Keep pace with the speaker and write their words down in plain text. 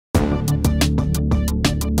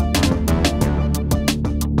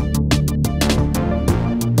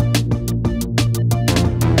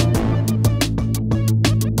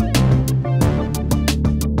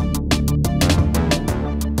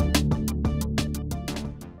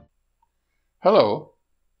Hello,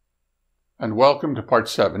 and welcome to Part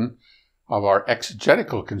 7 of our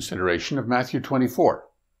exegetical consideration of Matthew 24.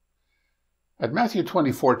 At Matthew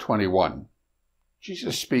 24:21,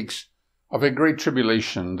 Jesus speaks of a great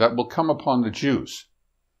tribulation that will come upon the Jews.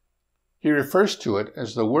 He refers to it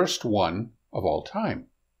as the worst one of all time.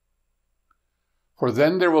 For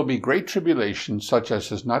then there will be great tribulation such as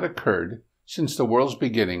has not occurred since the world's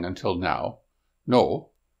beginning until now,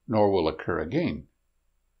 no, nor will occur again.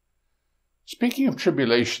 Speaking of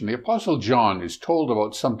tribulation, the Apostle John is told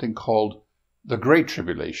about something called the Great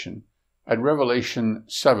Tribulation at Revelation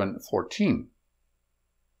 7:14.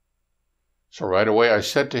 So right away I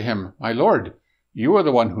said to him, "My Lord, you are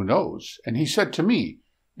the one who knows." And he said to me,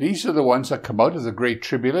 "These are the ones that come out of the Great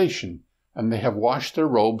Tribulation, and they have washed their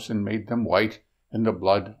robes and made them white in the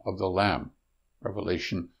blood of the Lamb."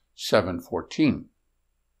 Revelation 7:14.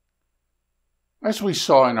 As we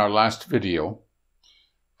saw in our last video,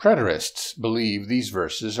 preterists believe these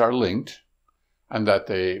verses are linked and that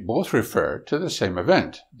they both refer to the same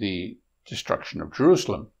event, the destruction of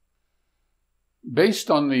Jerusalem. Based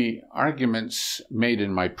on the arguments made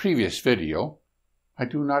in my previous video, I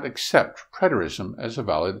do not accept preterism as a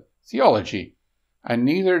valid theology, and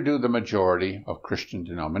neither do the majority of Christian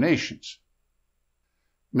denominations.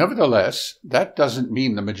 Nevertheless, that doesn't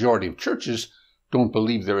mean the majority of churches don't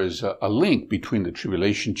believe there is a link between the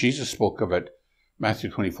tribulation Jesus spoke of at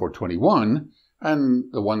Matthew 24:21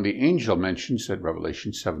 and the one the angel mentions at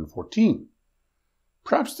Revelation 7:14.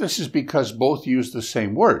 Perhaps this is because both use the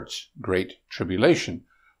same words, great tribulation,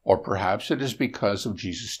 or perhaps it is because of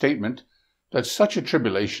Jesus' statement that such a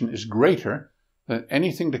tribulation is greater than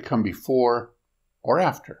anything to come before or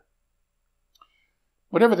after.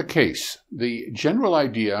 Whatever the case, the general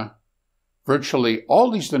idea virtually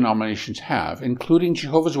all these denominations have, including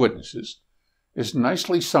Jehovah's Witnesses, is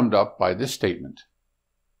nicely summed up by this statement.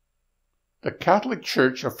 The Catholic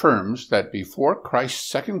Church affirms that before Christ's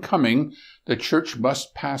second coming, the Church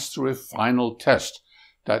must pass through a final test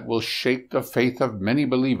that will shake the faith of many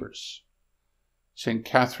believers. St.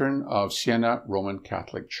 Catherine of Siena, Roman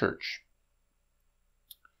Catholic Church.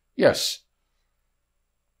 Yes,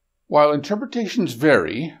 while interpretations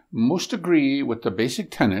vary, most agree with the basic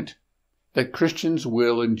tenet that Christians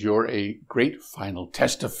will endure a great final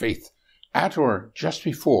test of faith at or just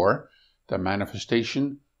before the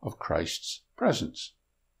manifestation of Christ's presence.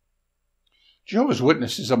 Jehovah's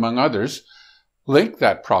Witnesses, among others, link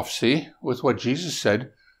that prophecy with what Jesus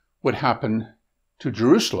said would happen to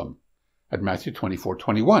Jerusalem at Matthew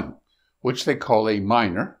 24:21, which they call a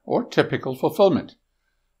minor or typical fulfillment.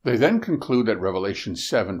 They then conclude that Revelation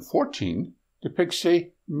 7:14 depicts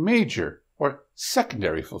a major or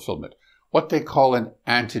secondary fulfillment, what they call an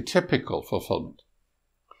antitypical fulfillment.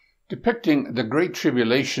 Depicting the Great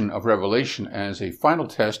Tribulation of Revelation as a final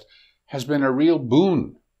test has been a real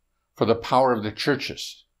boon for the power of the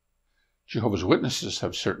churches. Jehovah's Witnesses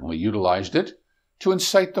have certainly utilized it to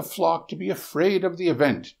incite the flock to be afraid of the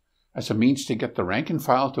event as a means to get the rank and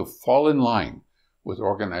file to fall in line with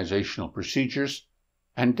organizational procedures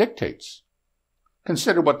and dictates.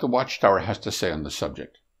 Consider what the Watchtower has to say on the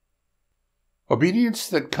subject. Obedience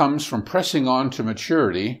that comes from pressing on to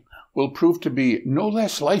maturity will prove to be no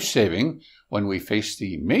less life-saving when we face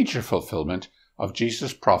the major fulfillment of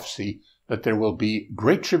Jesus' prophecy that there will be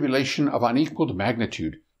great tribulation of unequaled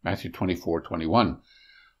magnitude, Matthew 24:21.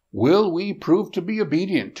 Will we prove to be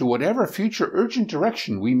obedient to whatever future urgent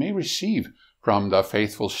direction we may receive from the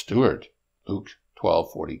faithful steward, Luke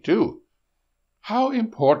 12:42. How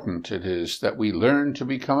important it is that we learn to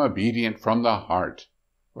become obedient from the heart,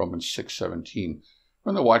 Romans 6:17,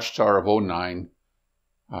 from the Watchtower of 09,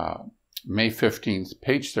 May 15th,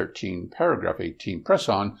 page 13, paragraph 18. Press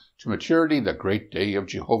on to maturity, the great day of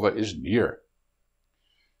Jehovah is near.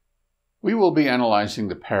 We will be analyzing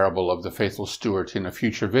the parable of the faithful steward in a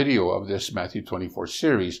future video of this Matthew 24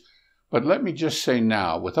 series, but let me just say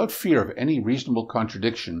now, without fear of any reasonable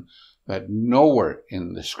contradiction, that nowhere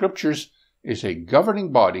in the Scriptures is a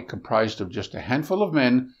governing body comprised of just a handful of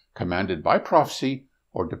men commanded by prophecy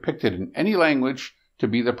or depicted in any language to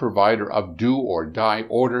be the provider of do-or-die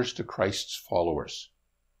orders to Christ's followers.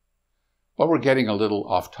 But we're getting a little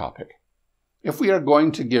off topic. If we are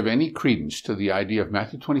going to give any credence to the idea of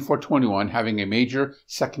Matthew 24:21 having a major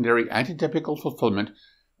secondary antitypical fulfillment,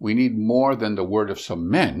 we need more than the word of some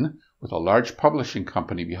men with a large publishing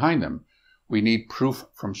company behind them. We need proof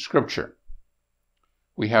from Scripture.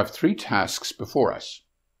 We have 3 tasks before us.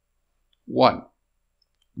 1.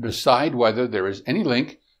 Decide whether there is any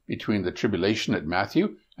link between the tribulation at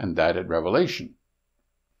Matthew and that at Revelation.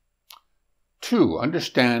 2.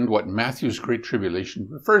 Understand what Matthew's Great Tribulation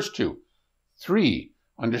refers to. 3.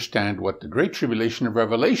 understand what the Great Tribulation of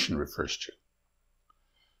Revelation refers to.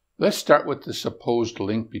 Let's start with the supposed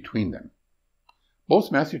link between them.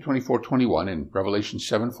 Both Matthew 24:21 and Revelation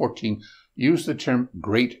 7:14 use the term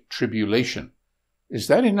Great Tribulation. Is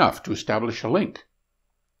that enough to establish a link?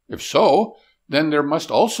 If so, then there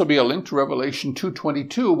must also be a link to Revelation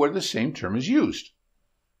 2:22 where the same term is used.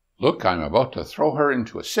 Look, I'm about to throw her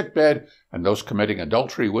into a sickbed, and those committing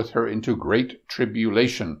adultery with her into great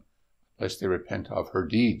tribulation, lest they repent of her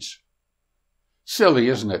deeds. Silly,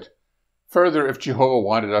 isn't it? Further, if Jehovah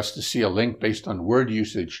wanted us to see a link based on word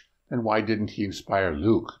usage, then why didn't he inspire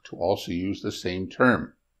Luke to also use the same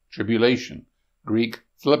term, tribulation, Greek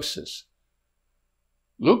thlipsis?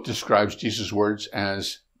 Luke describes Jesus' words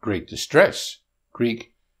as great distress,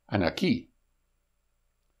 Greek anarchy.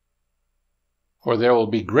 For there will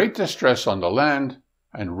be great distress on the land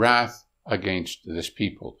and wrath against this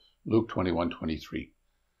people, Luke 21:23.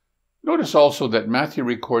 Notice also that Matthew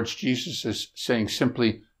records Jesus as saying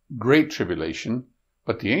simply great tribulation,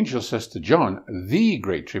 but the angel says to John, the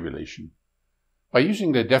great tribulation. By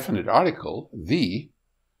using the definite article, the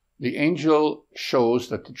angel shows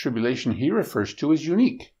that the tribulation he refers to is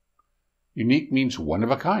unique. Unique means one of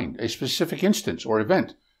a kind, a specific instance or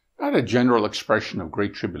event, not a general expression of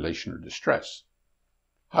great tribulation or distress.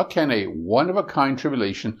 How can a one-of-a-kind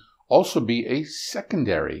tribulation also be a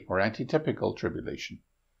secondary or antitypical tribulation?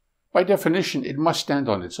 By definition, it must stand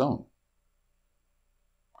on its own.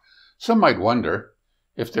 Some might wonder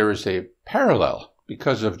if there is a parallel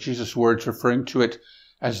because of Jesus' words referring to it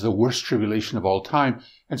as the worst tribulation of all time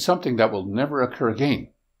and something that will never occur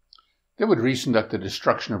again. They would reason that the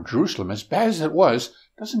destruction of Jerusalem, as bad as it was,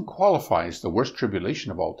 doesn't qualify as the worst tribulation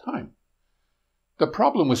of all time. The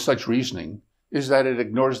problem with such reasoning is that it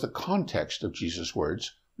ignores the context of Jesus'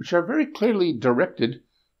 words, which are very clearly directed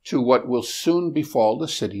to what will soon befall the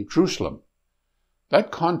city of Jerusalem.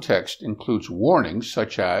 That context includes warnings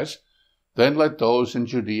such as, "Then let those in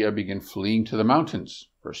Judea begin fleeing to the mountains,"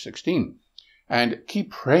 verse 16, and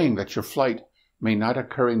 "keep praying that your flight may not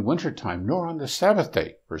occur in wintertime, nor on the Sabbath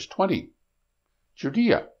day," verse 20.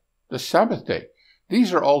 Judea, the Sabbath day,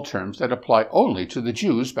 these are all terms that apply only to the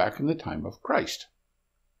Jews back in the time of Christ.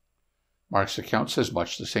 Mark's account says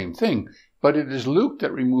much the same thing, but it is Luke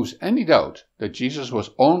that removes any doubt that Jesus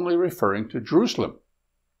was only referring to Jerusalem.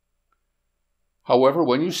 However,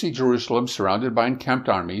 when you see Jerusalem surrounded by encamped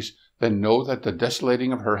armies, then know that the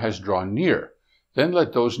desolating of her has drawn near. Then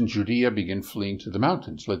let those in Judea begin fleeing to the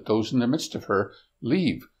mountains. Let those in the midst of her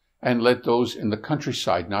leave, and let those in the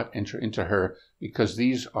countryside not enter into her, because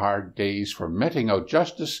these are days for meting out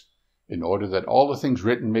justice, in order that all the things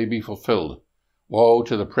written may be fulfilled. Woe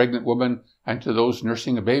to the pregnant woman and to those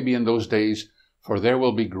nursing a baby in those days, for there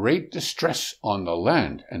will be great distress on the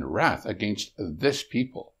land and wrath against this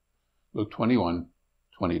people. Luke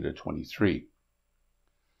 21:20-23.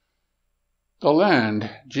 The land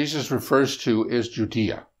Jesus refers to is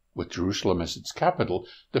Judea, with Jerusalem as its capital.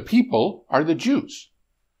 The people are the Jews.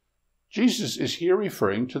 Jesus is here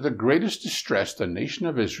referring to the greatest distress the nation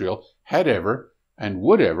of Israel had ever and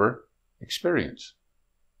would ever experience.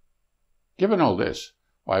 Given all this,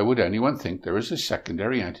 why would anyone think there is a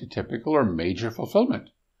secondary, antitypical, or major fulfillment?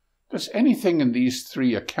 Does anything in these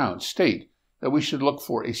three accounts state that we should look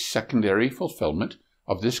for a secondary fulfillment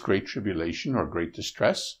of this great tribulation or great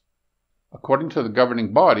distress? According to the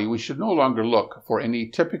governing body, we should no longer look for any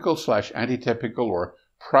typical/antitypical or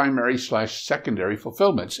primary/secondary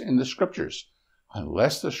fulfillments in the Scriptures,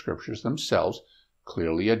 unless the Scriptures themselves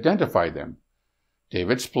clearly identify them.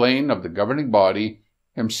 David Splain of the governing body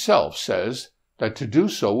himself says that to do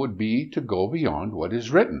so would be to go beyond what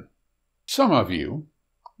is written. Some of you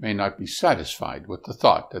may not be satisfied with the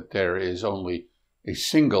thought that there is only a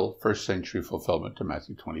single first-century fulfillment to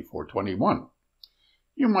Matthew 24:21.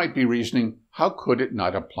 You might be reasoning, how could it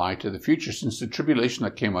not apply to the future, since the tribulation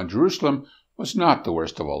that came on Jerusalem was not the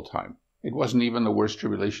worst of all time? It wasn't even the worst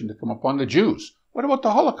tribulation to come upon the Jews. What about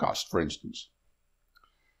the Holocaust, for instance?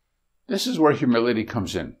 This is where humility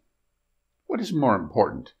comes in. What is more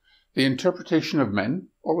important, the interpretation of men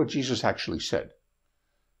or what Jesus actually said?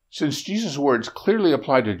 Since Jesus' words clearly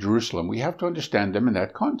apply to Jerusalem, we have to understand them in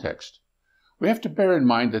that context. We have to bear in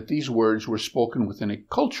mind that these words were spoken within a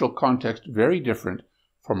cultural context very different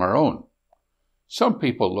from our own. Some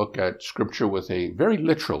people look at Scripture with a very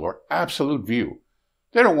literal or absolute view.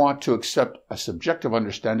 They don't want to accept a subjective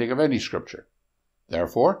understanding of any Scripture.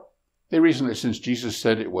 Therefore, they reason that since Jesus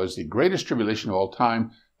said it was the greatest tribulation of all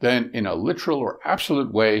time, then in a literal or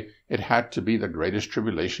absolute way, it had to be the greatest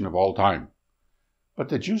tribulation of all time. But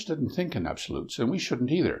the Jews didn't think in absolutes, and we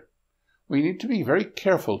shouldn't either. We need to be very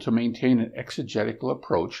careful to maintain an exegetical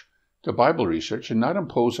approach to Bible research and not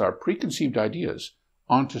impose our preconceived ideas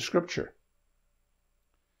onto Scripture.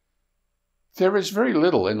 There is very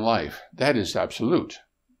little in life that is absolute.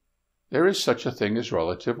 There is such a thing as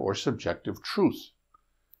relative or subjective truth.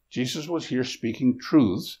 Jesus was here speaking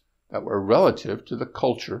truths that were relative to the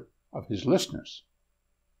culture of his listeners.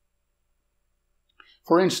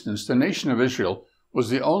 For instance, the nation of Israel was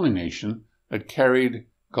the only nation that carried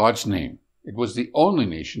God's name. It was the only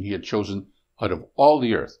nation he had chosen out of all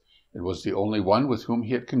the earth. It was the only one with whom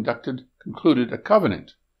he had concluded a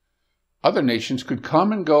covenant. Other nations could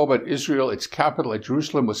come and go, but Israel, its capital at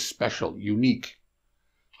Jerusalem, was special, unique.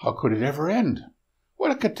 How could it ever end?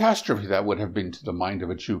 What a catastrophe that would have been to the mind of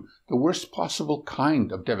a Jew, the worst possible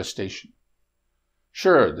kind of devastation.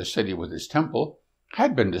 Sure, the city with its temple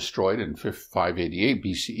had been destroyed in 588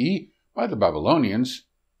 BCE by the Babylonians,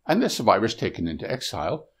 and the survivors taken into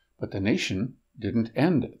exile, but the nation didn't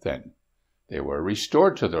end then. They were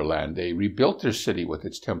restored to their land. They rebuilt their city with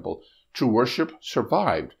its temple. True worship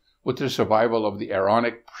survived with the survival of the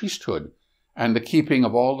Aaronic priesthood and the keeping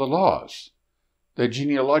of all the laws. The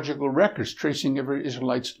genealogical records tracing every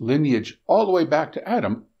Israelite's lineage all the way back to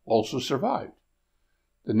Adam also survived.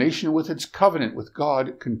 The nation with its covenant with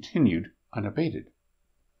God continued unabated.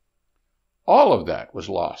 All of that was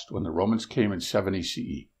lost when the Romans came in 70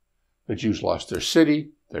 CE. The Jews lost their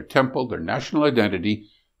city, their temple, their national identity,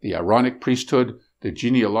 the Aaronic priesthood, the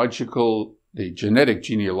genetic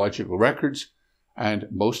genealogical records, and,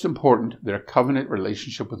 most important, their covenant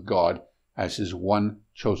relationship with God as his one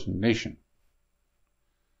chosen nation.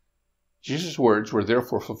 Jesus' words were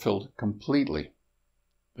therefore fulfilled completely.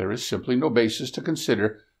 There is simply no basis to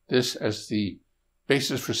consider this as the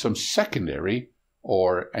basis for some secondary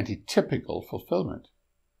or antitypical fulfillment.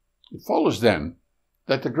 It follows then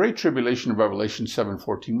that the Great Tribulation of Revelation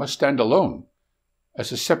 7:14 must stand alone,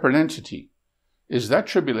 as a separate entity. Is that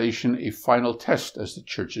tribulation a final test, as the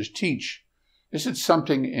churches teach? Is it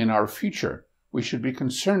something in our future we should be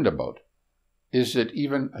concerned about? Is it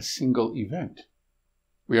even a single event?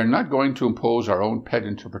 We are not going to impose our own pet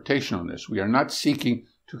interpretation on this. We are not seeking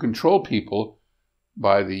to control people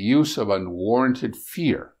by the use of unwarranted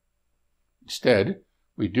fear. Instead,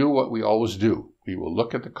 we do what we always do. We will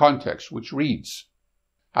look at the context, which reads,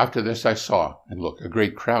 "After this I saw, and look, a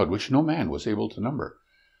great crowd, which no man was able to number,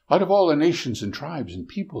 out of all the nations and tribes and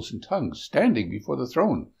peoples and tongues, standing before the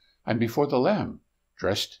throne and before the Lamb,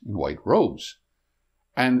 dressed in white robes.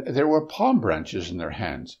 And there were palm branches in their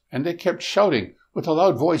hands, and they kept shouting with a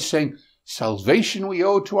loud voice, saying, 'Salvation we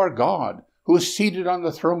owe to our God, who is seated on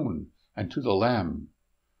the throne, and to the Lamb.'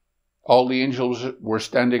 All the angels were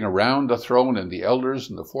standing around the throne, and the elders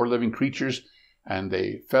and the 4 living creatures, and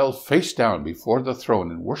they fell face down before the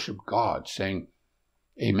throne and worshipped God, saying,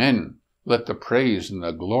 'Amen. Let the praise and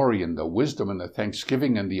the glory and the wisdom and the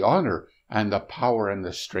thanksgiving and the honor and the power and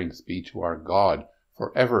the strength be to our God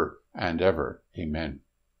forever and ever. Amen.'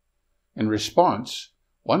 In response,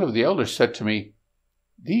 one of the elders said to me,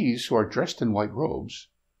 'These who are dressed in white robes,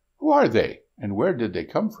 who are they, and where did they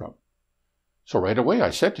come from?' So right away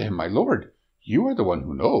I said to him, 'My Lord, you are the one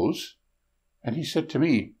who knows.' And he said to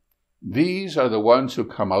me, 'These are the ones who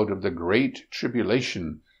come out of the great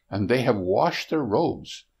tribulation, and they have washed their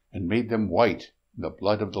robes and made them white in the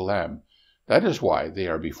blood of the Lamb. That is why they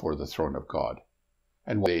are before the throne of God,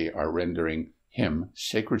 and they are rendering him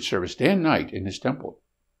sacred service day and night in his temple.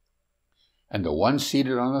 And the one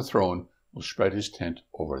seated on the throne will spread his tent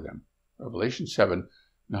over them.'" Revelation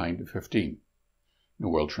 7:9-15, New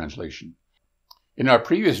World Translation. In our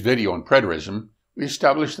previous video on preterism, we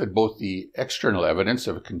established that both the external evidence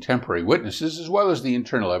of contemporary witnesses as well as the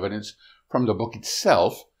internal evidence from the book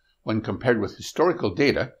itself, when compared with historical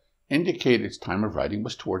data, indicate its time of writing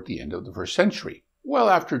was toward the end of the 1st century, well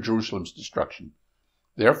after Jerusalem's destruction.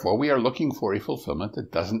 Therefore, we are looking for a fulfillment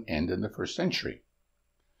that doesn't end in the 1st century.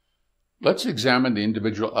 Let's examine the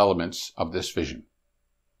individual elements of this vision.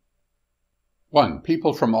 1.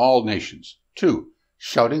 People from all nations. 2.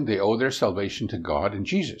 Shouting they owe their salvation to God and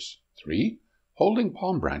Jesus. 3. Holding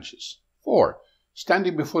palm branches. 4.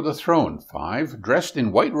 Standing before the throne. 5. Dressed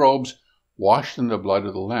in white robes, washed in the blood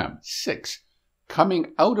of the Lamb. 6.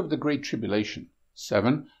 Coming out of the Great Tribulation.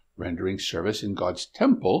 7. Rendering service in God's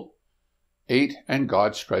temple. 8. And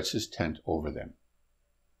God spreads his tent over them.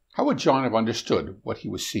 How would John have understood what he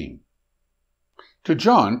was seeing? To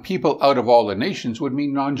John, people out of all the nations would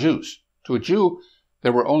mean non-Jews. To a Jew,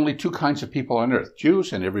 there were only 2 kinds of people on earth,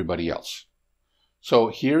 Jews and everybody else. So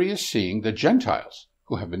here he is seeing the Gentiles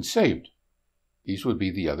who have been saved. These would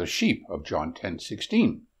be the other sheep of John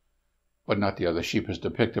 10:16, but not the other sheep as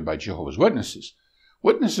depicted by Jehovah's Witnesses.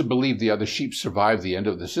 Witnesses believe the other sheep survived the end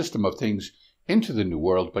of the system of things into the new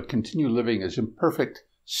world, but continue living as imperfect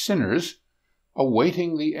sinners,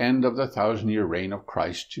 awaiting the end of the 1,000-year reign of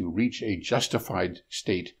Christ to reach a justified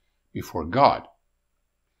state before God.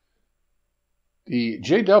 The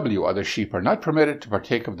JW, other sheep, are not permitted to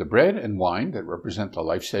partake of the bread and wine that represent the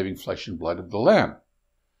life-saving flesh and blood of the Lamb.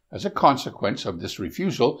 As a consequence of this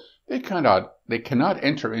refusal, they cannot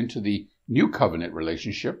enter into the new covenant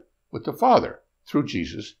relationship with the Father through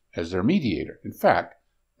Jesus as their mediator. In fact,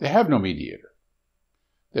 they have no mediator.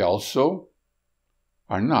 They also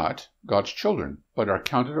are not God's children, but are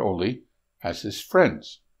counted only as his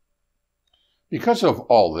friends. Because of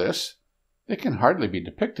all this, they can hardly be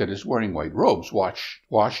depicted as wearing white robes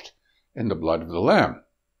washed in the blood of the Lamb.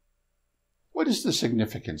 What is the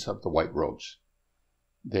significance of the white robes?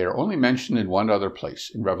 They are only mentioned in one other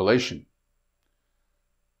place, in Revelation.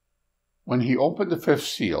 When he opened the fifth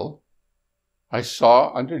seal, I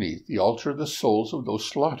saw underneath the altar the souls of those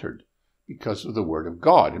slaughtered, because of the word of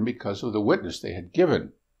God and because of the witness they had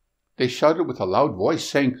given. They shouted with a loud voice,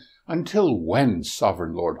 saying, "Until when,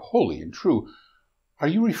 sovereign Lord, holy and true, are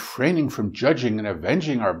you refraining from judging and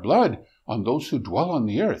avenging our blood on those who dwell on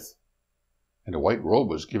the earth?" And a white robe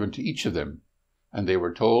was given to each of them, and they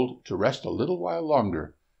were told to rest a little while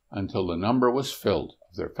longer until the number was filled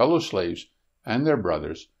of their fellow slaves and their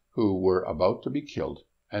brothers who were about to be killed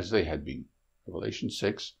as they had been. Revelation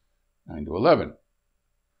 6, 9-11.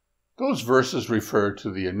 Those verses refer to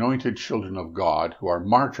the anointed children of God who are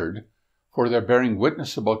martyred for their bearing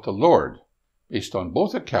witness about the Lord. Based on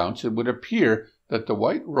both accounts, it would appear that the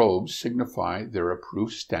white robes signify their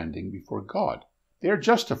approved standing before God. They are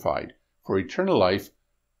justified for eternal life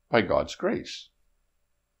by God's grace.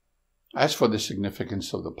 As for the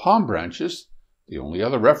significance of the palm branches, the only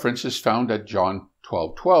other reference is found at John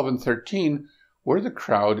 12:12 and 13, where the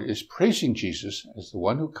crowd is praising Jesus as the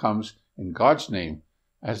one who comes in God's name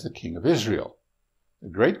as the King of Israel. The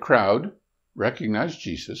great crowd recognized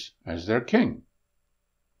Jesus as their king.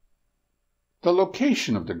 The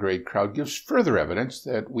location of the great crowd gives further evidence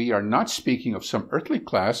that we are not speaking of some earthly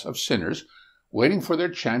class of sinners waiting for their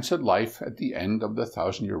chance at life at the end of the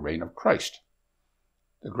 1,000-year reign of Christ.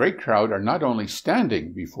 The great crowd are not only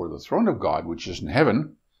standing before the throne of God, which is in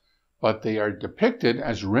heaven, but they are depicted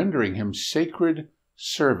as rendering him sacred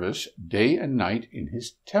service day and night in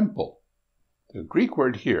his temple. The Greek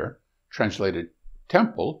word here, translated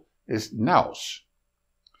temple, is naos.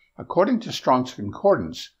 According to Strong's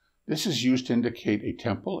Concordance, this is used to indicate a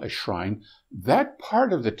temple, a shrine, that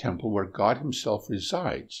part of the temple where God himself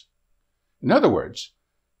resides. In other words,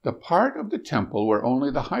 the part of the temple where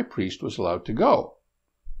only the high priest was allowed to go.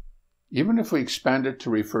 Even if we expand it to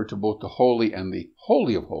refer to both the holy and the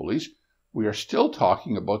holy of holies, we are still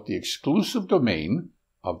talking about the exclusive domain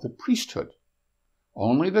of the priesthood.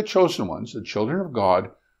 Only the chosen ones, the children of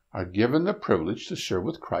God, are given the privilege to serve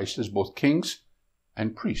with Christ as both kings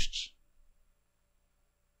and priests.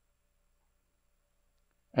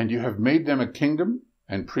 "And you have made them a kingdom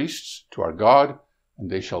and priests to our God, and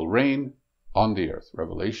they shall reign on the earth."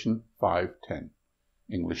 Revelation 5:10,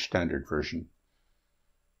 English Standard Version.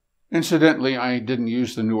 Incidentally, I didn't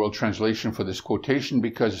use the New World Translation for this quotation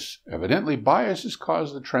because evidently bias has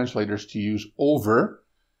caused the translators to use over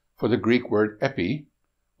for the Greek word epi,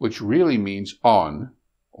 which really means on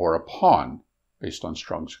or upon, based on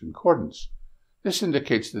Strong's Concordance. This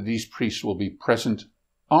indicates that these priests will be present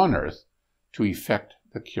on earth to effect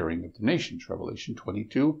the curing of the nations. Revelation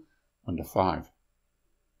 22, 1-5.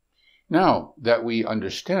 Now that we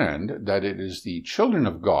understand that it is the children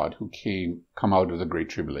of God who come out of the Great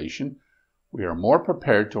Tribulation, we are more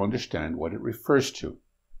prepared to understand what it refers to.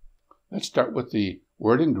 Let's start with the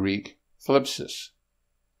word in Greek, thlipsis,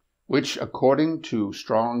 which according to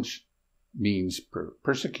Strong's means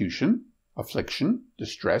persecution, affliction,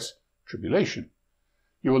 distress, tribulation.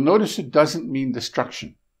 You will notice it doesn't mean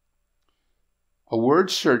destruction. A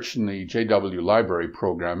word search in the JW Library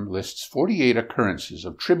program lists 48 occurrences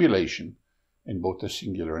of tribulation in both the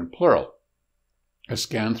singular and plural. A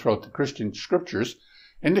scan throughout the Christian scriptures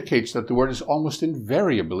indicates that the word is almost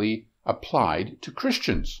invariably applied to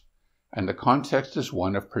Christians, and the context is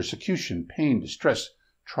one of persecution, pain, distress,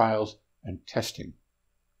 trials, and testing.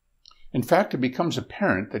 In fact, it becomes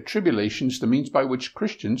apparent that tribulation is the means by which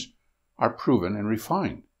Christians are proven and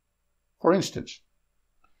refined. For instance,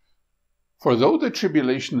 "For though the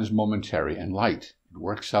tribulation is momentary and light, it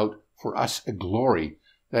works out for us a glory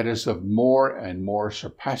that is of more and more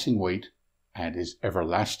surpassing weight and is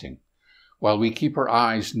everlasting, while we keep our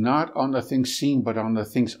eyes not on the things seen but on the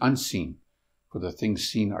things unseen. For the things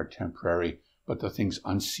seen are temporary, but the things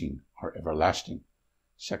unseen are everlasting."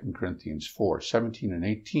 2 Corinthians 4:17 and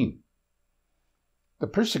 18. The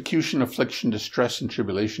persecution, affliction, distress, and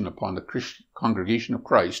tribulation upon the congregation of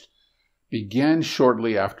Christ began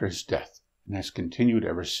shortly after his death and has continued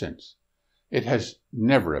ever since. It has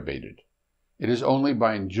never abated. It is only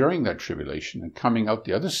by enduring that tribulation and coming out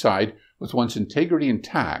the other side with one's integrity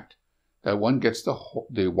intact that one gets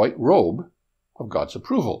the white robe of God's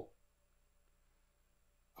approval.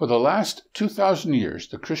 For the last 2,000 years,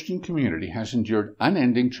 the Christian community has endured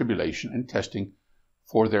unending tribulation and testing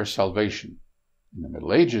for their salvation. In the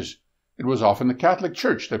Middle Ages, it was often the Catholic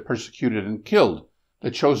Church that persecuted and killed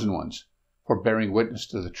the chosen ones for bearing witness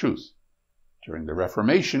to the truth. During the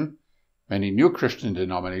Reformation, many new Christian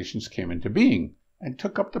denominations came into being and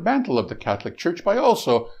took up the mantle of the Catholic Church by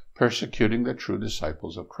also persecuting the true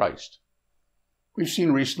disciples of Christ. We've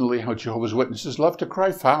seen recently how Jehovah's Witnesses love to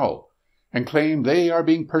cry foul and claim they are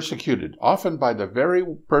being persecuted, often by the very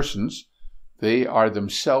persons they are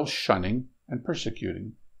themselves shunning and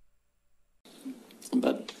persecuting.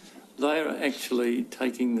 But they are actually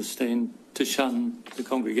taking the stand to shun the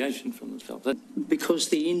congregation from themselves. Because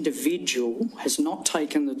the individual has not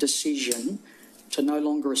taken the decision to no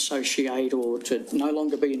longer associate or to no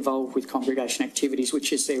longer be involved with congregation activities,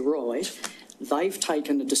 which is their right, they've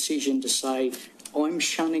taken the decision to say, I'm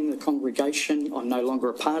shunning the congregation, I'm no longer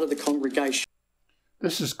a part of the congregation.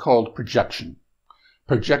 This is called projection,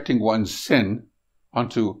 projecting one's sin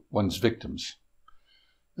onto one's victims.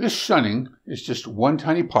 This shunning is just one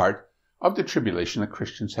tiny part of the tribulation that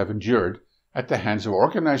Christians have endured at the hands of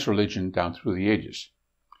organized religion down through the ages.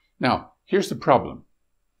 Now, here's the problem.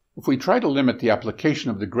 If we try to limit the application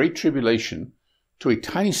of the Great Tribulation to a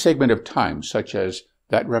tiny segment of time, such as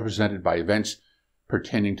that represented by events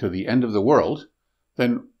pertaining to the end of the world,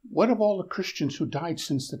 then what of all the Christians who died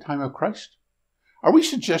since the time of Christ? Are we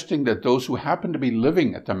suggesting that those who happen to be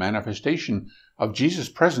living at the manifestation of Jesus'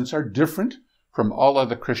 presence are different from all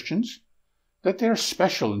other Christians? That they are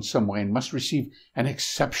special in some way and must receive an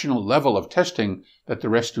exceptional level of testing that the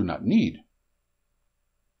rest do not need?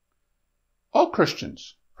 All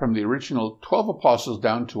Christians, from the original 12 apostles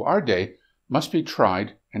down to our day, must be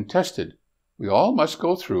tried and tested. We all must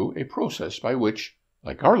go through a process by which,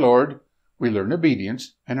 like our Lord, we learn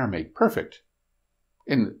obedience and are made perfect,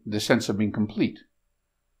 in the sense of being complete.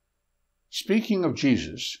 Speaking of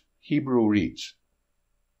Jesus, Hebrew reads,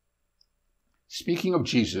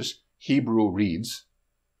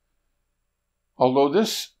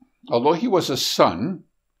 although he was a son,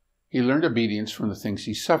 he learned obedience from the things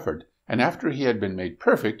he suffered, and after he had been made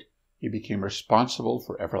perfect, he became responsible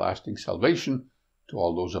for everlasting salvation to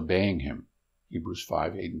all those obeying him. Hebrews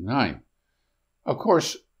 5, 8, and 9. Of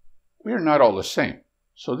course, we are not all the same,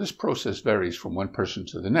 so this process varies from one person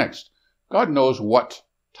to the next. God knows what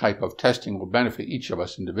type of testing will benefit each of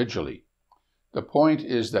us individually. The point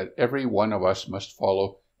is that every one of us must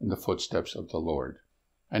follow in the footsteps of the Lord.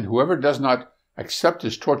 And whoever does not accept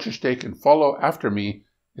his torture stake and follow after me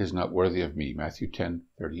is not worthy of me. Matthew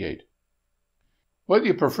 10:38. Whether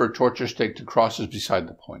you prefer torture stake to cross is beside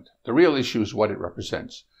the point. The real issue is what it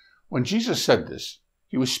represents. When Jesus said this,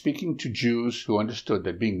 he was speaking to Jews who understood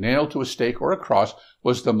that being nailed to a stake or a cross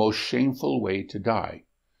was the most shameful way to die.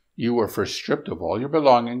 You were first stripped of all your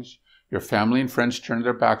belongings, your family and friends turned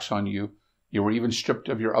their backs on you, you were even stripped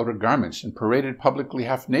of your outer garments and paraded publicly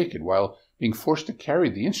half naked while being forced to carry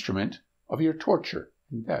the instrument of your torture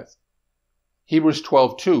and death. Hebrews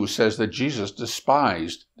 12:2 says that Jesus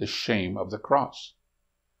despised the shame of the cross.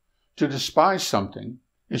 To despise something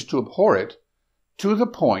is to abhor it to the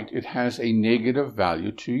point it has a negative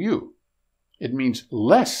value to you. It means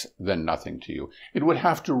less than nothing to you. It would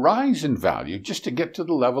have to rise in value just to get to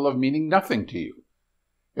the level of meaning nothing to you.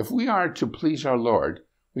 If we are to please our Lord,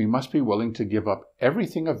 we must be willing to give up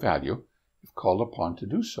everything of value if called upon to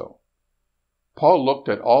do so. Paul looked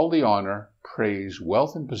at all the honor, praise,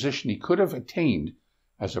 wealth, and position he could have attained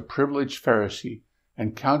as a privileged Pharisee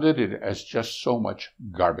and counted it as just so much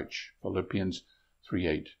garbage. Philippians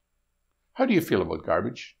 3:8. How do you feel about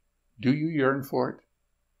garbage? Do you yearn for it?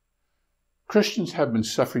 Christians have been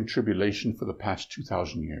suffering tribulation for the past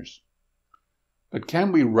 2,000 years. But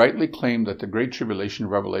can we rightly claim that the Great Tribulation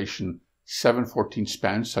of Revelation 7:14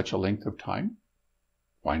 spans such a length of time?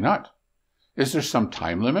 Why not? Is there some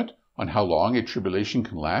time limit on how long a tribulation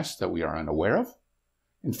can last that we are unaware of?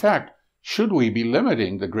 In fact, should we be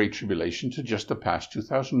limiting the Great Tribulation to just the past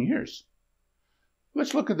 2,000 years?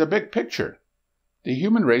 Let's look at the big picture. The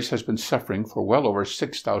human race has been suffering for well over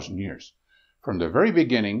 6,000 years. From the very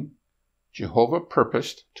beginning, Jehovah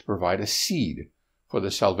purposed to provide a seed for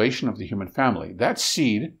the salvation of the human family. That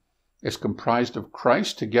seed is comprised of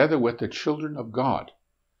Christ together with the children of God.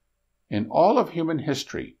 In all of human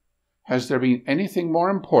history, has there been anything more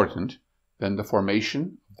important than the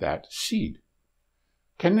formation of that seed.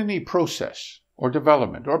 Can any process or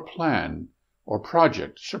development or plan or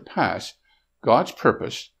project surpass God's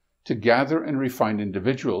purpose to gather and refine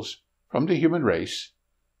individuals from the human race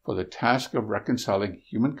for the task of reconciling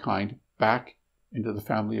humankind back into the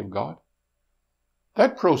family of God?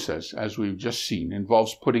 That process, as we've just seen,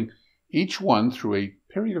 involves putting each one through a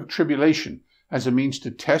period of tribulation as a means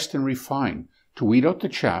to test and refine, to weed out the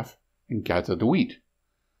chaff and gather the wheat.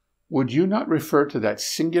 Would you not refer to that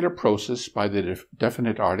singular process by the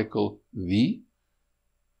definite article the?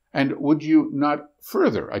 And would you not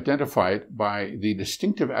further identify it by the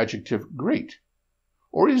distinctive adjective great?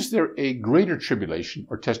 Or is there a greater tribulation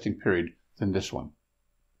or testing period than this one?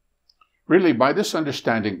 Really, by this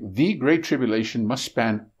understanding, the Great Tribulation must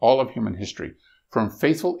span all of human history, from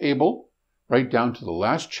faithful Abel right down to the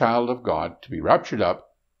last child of God to be raptured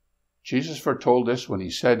up. Jesus foretold this when he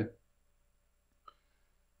said,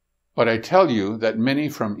 "But I tell you that many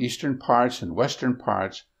from eastern parts and western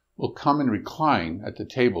parts will come and recline at the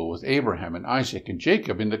table with Abraham and Isaac and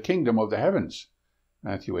Jacob in the kingdom of the heavens."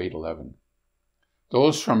 Matthew 8:11.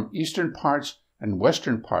 Those from eastern parts and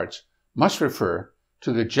western parts must refer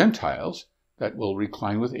to the Gentiles that will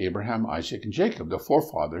recline with Abraham, Isaac, and Jacob, the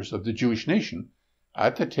forefathers of the Jewish nation,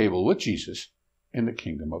 at the table with Jesus in the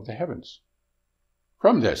kingdom of the heavens.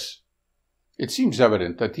 From this, it seems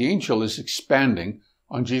evident that the angel is expanding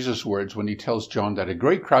on Jesus' words when he tells John that a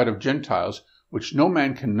great crowd of Gentiles, which no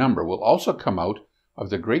man can number, will also come out of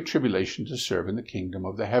the great tribulation to serve in the kingdom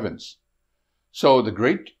of the heavens. So the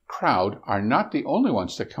great crowd are not the only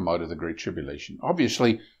ones that come out of the great tribulation.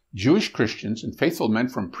 Obviously, Jewish Christians and faithful men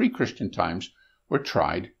from pre-Christian times were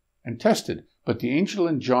tried and tested, but the angel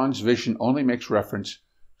in John's vision only makes reference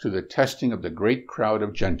to the testing of the great crowd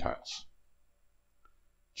of Gentiles.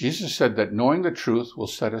 Jesus said that knowing the truth will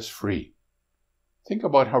set us free. Think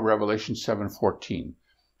about how Revelation 7:14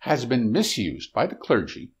 has been misused by the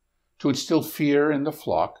clergy to instill fear in the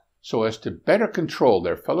flock so as to better control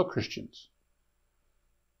their fellow Christians.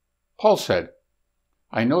 Paul said,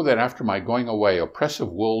 "I know that after my going away,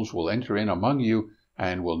 oppressive wolves will enter in among you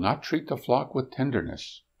and will not treat the flock with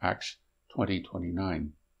tenderness." Acts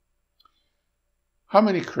 20:29. How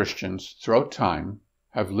many Christians throughout time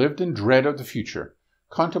have lived in dread of the future,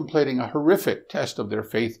 contemplating a horrific test of their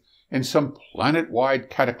faith in some planet-wide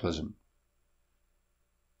cataclysm?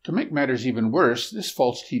 To make matters even worse, this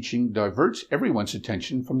false teaching diverts everyone's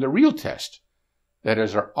attention from the real test, that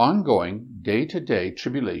is our ongoing, day-to-day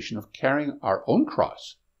tribulation of carrying our own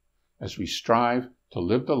cross as we strive to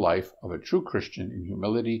live the life of a true Christian in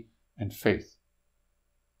humility and faith.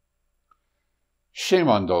 Shame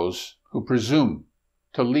on those who presume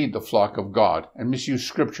to lead the flock of God and misuse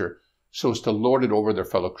Scripture so as to lord it over their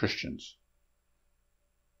fellow Christians.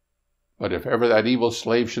 But if ever that evil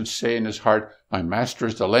slave should say in his heart, "My master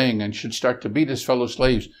is delaying," and should start to beat his fellow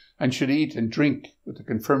slaves, and should eat and drink with the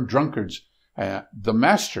confirmed drunkards, the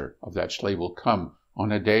master of that slave will come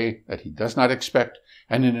on a day that he does not expect,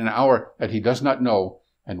 and in an hour that he does not know,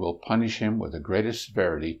 and will punish him with the greatest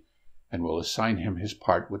severity, and will assign him his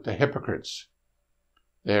part with the hypocrites.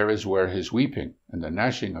 There is where his weeping and the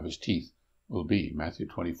gnashing of his teeth will be. Matthew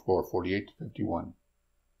 24:48-51.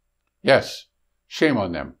 Yes, shame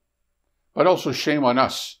on them, but also shame on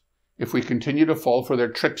us if we continue to fall for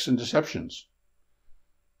their tricks and deceptions.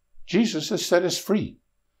 Jesus has set us free.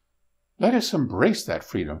 Let us embrace that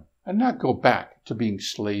freedom and not go back to being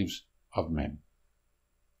slaves of men.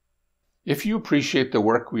 If you appreciate the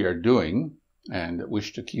work we are doing and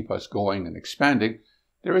wish to keep us going and expanding,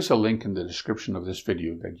 there is a link in the description of this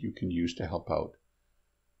video that you can use to help out.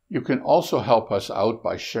 You can also help us out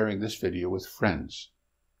by sharing this video with friends.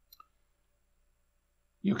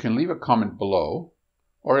 You can leave a comment below,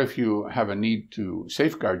 or if you have a need to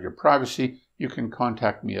safeguard your privacy, you can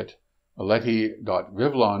contact me at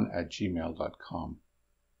aleti.vivlon@gmail.com.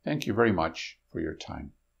 Thank you very much for your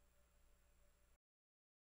time.